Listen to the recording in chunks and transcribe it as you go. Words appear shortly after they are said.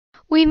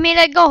We've made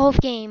a golf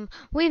game.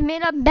 We've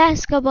made a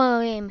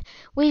basketball game.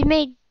 We've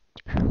made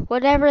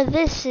whatever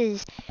this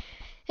is.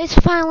 It's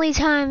finally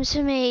time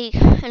to make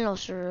an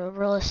ultra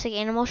realistic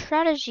animal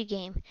strategy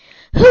game.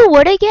 Who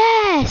would have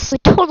guessed? It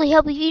would totally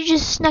help if you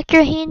just snuck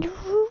your hand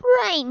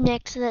right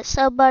next to that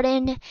sub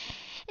button.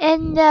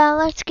 And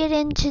let's get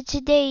into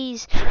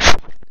today's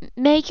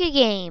Make a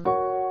Game.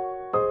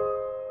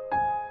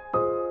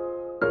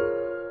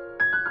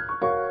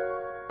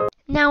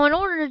 Now, in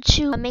order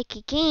to make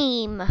a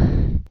game,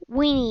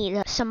 we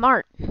need some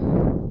art.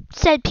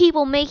 Said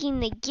people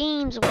making the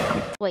games.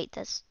 Wait,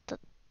 that's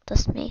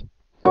me.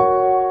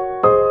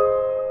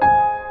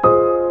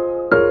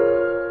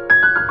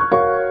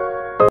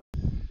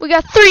 We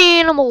got 3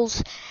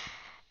 animals.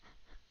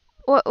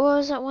 What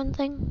was that one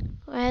thing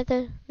I had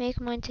to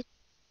make mine to?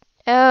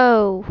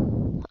 Oh,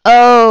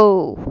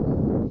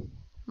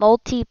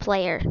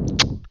 multiplayer.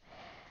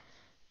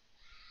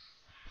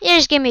 You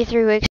just give me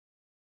 3 weeks.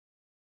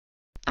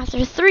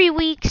 After 3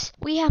 weeks,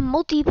 we have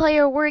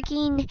multiplayer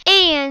working,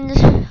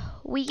 and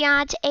we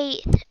got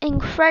a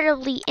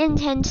incredibly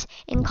intense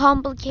and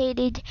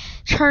complicated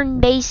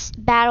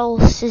turn-based battle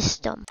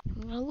system.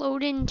 I'm gonna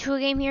load into a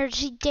game here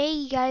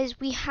today, guys.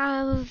 We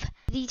have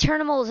the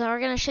Turnimals, and we're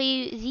gonna show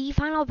you the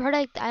final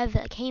product I've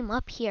came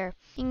up here.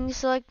 You can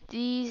select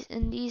these,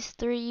 and these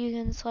 3 you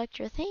can select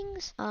your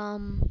things.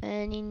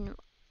 And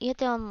you have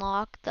to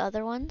unlock the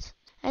other ones.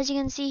 As you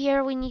can see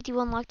here, we need to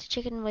unlock the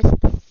chicken with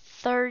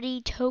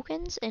 30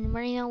 tokens, and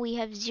right now we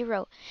have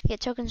 0. You get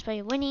tokens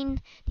by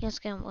winning, you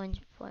get wins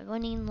by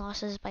winning,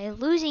 losses by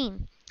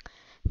losing.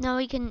 Now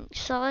we can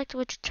select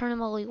which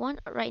Turnimal we want.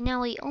 Right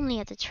now we only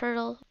have the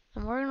turtle,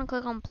 and we're going to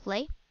click on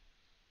play.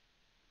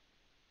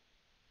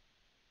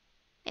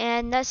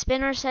 And that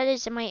spinner set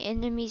is my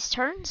enemy's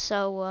turn,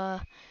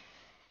 so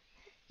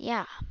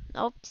yeah.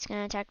 Oh, he's going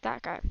to attack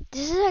that guy.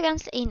 This is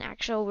against an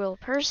actual real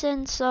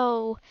person,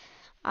 so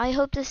I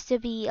hope this to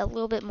be a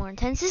little bit more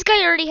intense. This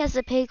guy already has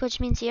the pig, which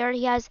means he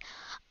already has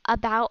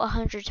about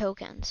 100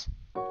 tokens.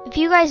 If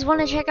you guys want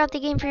to check out the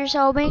game for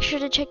yourself, make sure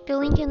to check the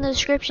link in the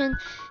description.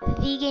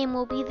 The game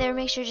will be there.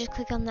 Make sure to just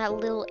click on that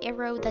little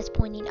arrow that's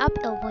pointing up.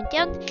 It'll point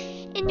down,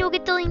 and you'll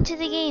get the link to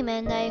the game.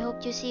 And I hope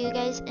to see you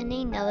guys in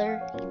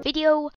another video.